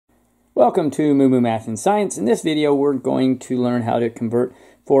Welcome to Moo Moo Math and Science. In this video, we're going to learn how to convert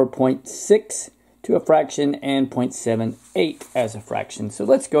 4.6 to a fraction and 0.78 as a fraction. So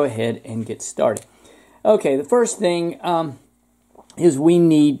let's go ahead and get started. Okay, the first thing is we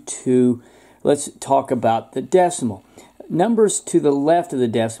need to, let's talk about the decimal. Numbers to the left of the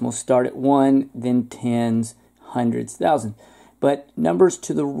decimal start at 1, then tens, hundreds, thousands. But numbers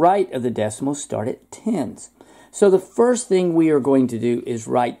to the right of the decimal start at tens. So the first thing we are going to do is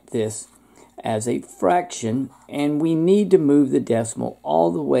write this as a fraction, and we need to move the decimal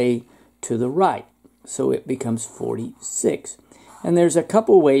all the way to the right. So it becomes 46. And there's a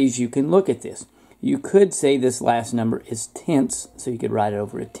couple ways you can look at this. You could say this last number is tenths, so you could write it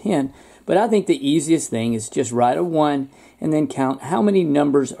over a 10. But I think the easiest thing is just write a 1 and then count how many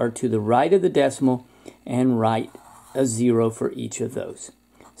numbers are to the right of the decimal and write a 0 for each of those.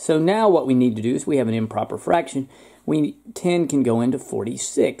 So now what we need to do is we have an improper fraction. 10 can go into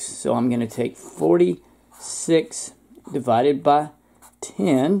 46. So I'm going to take 46 divided by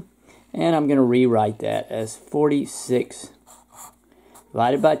 10, and I'm going to rewrite that as 46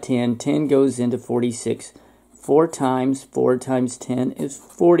 divided by 10. 10 goes into 46 4 times. 4 times 10 is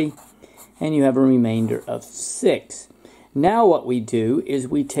 40, and you have a remainder of 6. Now what we do is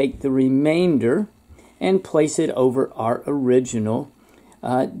we take the remainder and place it over our original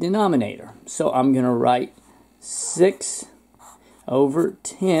denominator. So I'm going to write 6 over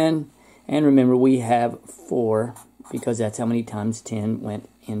 10, and remember we have 4 because that's how many times 10 went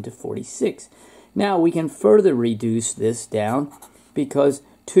into 46. Now we can further reduce this down because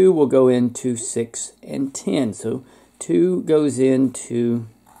 2 will go into 6 and 10. So 2 goes into,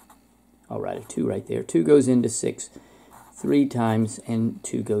 I'll write a 2 right there. 2 goes into 6 3 times, and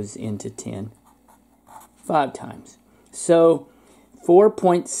 2 goes into 10 5 times. So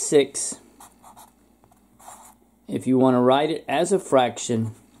 4.6, if you want to write it as a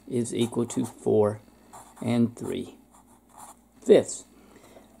fraction, is equal to 4 3/5.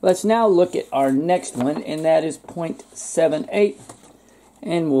 Let's now look at our next one, and that is 0.78,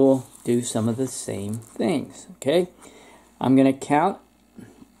 and we'll do some of the same things. Okay, I'm going to count.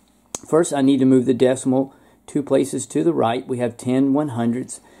 First, I need to move the decimal 2 places to the right. We have 10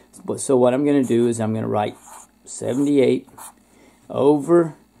 100ths. So what I'm going to do is I'm going to write 78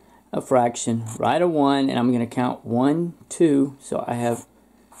 over a fraction, write a 1, and I'm going to count 1, 2, so I have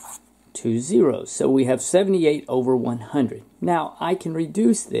 2 zeros. So we have 78 over 100. Now I can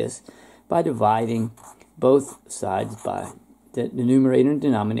reduce this by dividing both sides by the numerator and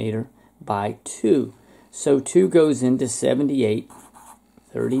denominator by 2. So 2 goes into 78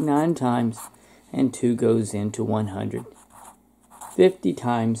 39 times, and 2 goes into 100 50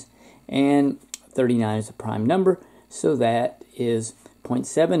 times, and 39 is a prime number, so that is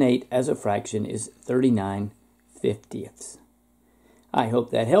 0.78 as a fraction is 39/50. I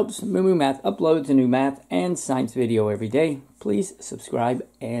hope that helps. Moo Moo Math uploads a new math and science video every day. Please subscribe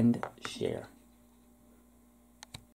and share.